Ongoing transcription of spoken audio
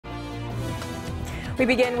We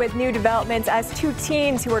begin with new developments as two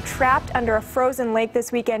teens who were trapped under a frozen lake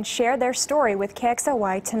this weekend share their story with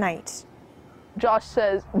KXLY tonight. Josh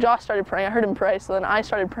started praying. I heard him pray, so then I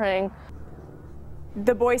started praying.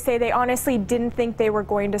 The boys say they honestly didn't think they were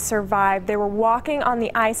going to survive. They were walking on the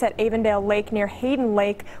ice at Avondale Lake near Hayden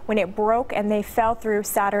Lake when it broke and they fell through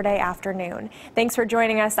Saturday afternoon. Thanks for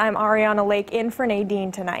joining us. I'm Ariana Lake in for Nadine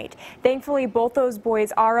tonight. Thankfully, both those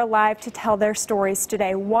boys are alive to tell their stories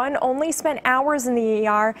today. One only spent hours in the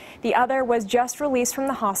ER. The other was just released from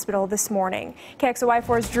the hospital this morning.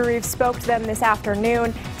 KXLY4's Drew Reeves spoke to them this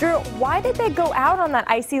afternoon. Drew, why did they go out on that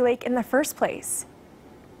icy lake in the first place?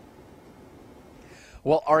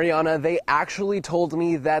 Well, Ariana, they actually told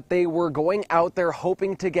me that they were going out there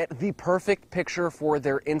hoping to get the perfect picture for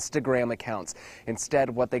their Instagram accounts. Instead,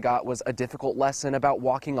 what they got was a difficult lesson about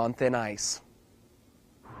walking on thin ice.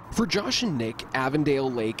 For Josh and Nick, Avondale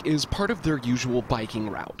Lake is part of their usual biking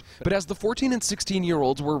route. But as the 14 and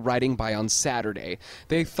 16-year-olds were riding by on Saturday,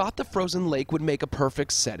 they thought the frozen lake would make a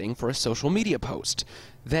perfect setting for a social media post.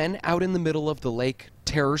 Then, out in the middle of the lake,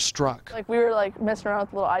 terror struck. We were messing around with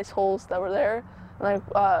the little ice holes that were there. And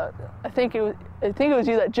I think it was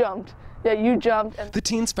you that jumped. Yeah, you jumped. And the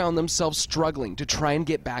teens found themselves struggling to try and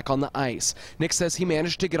get back on the ice. Nick says he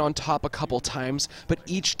managed to get on top a couple times, but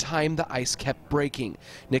each time the ice kept breaking.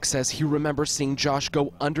 Nick says he remembers seeing Josh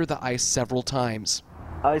go under the ice several times.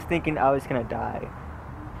 I was thinking I was gonna die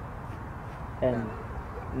and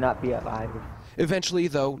not be alive. Eventually,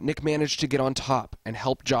 though, Nick managed to get on top and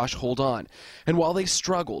help Josh hold on. And while they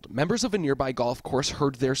struggled, members of a nearby golf course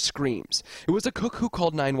heard their screams. It was a cook who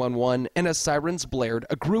called 911, and as sirens blared,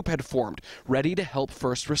 a group had formed, ready to help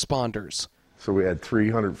first responders. So we had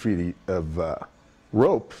 300 feet of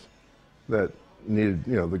rope that needed,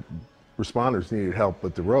 the responders needed help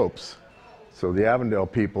with the ropes. So the Avondale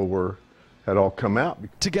people had all come out.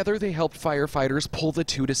 Together, they helped firefighters pull the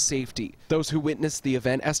two to safety. Those who witnessed the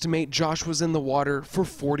event estimate Josh was in the water for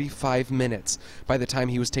 45 minutes. By the time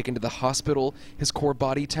he was taken to the hospital, his core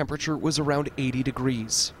body temperature was around 80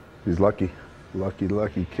 degrees. He's lucky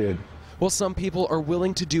kid. While some people are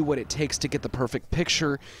willing to do what it takes to get the perfect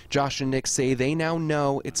picture, Josh and Nick say they now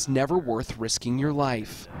know it's never worth risking your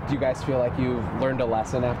life. Do you guys feel like you've learned a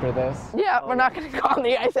lesson after this? Yeah, we're not going to go on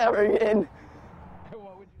the ice ever again.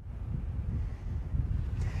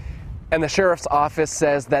 And the sheriff's office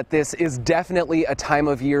says that this is definitely a time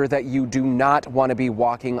of year that you do not want to be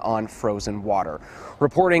walking on frozen water.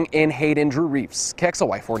 Reporting in Hayden, Drew Reeves,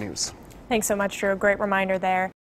 KXLY4 News. Thanks so much, Drew. Great reminder there.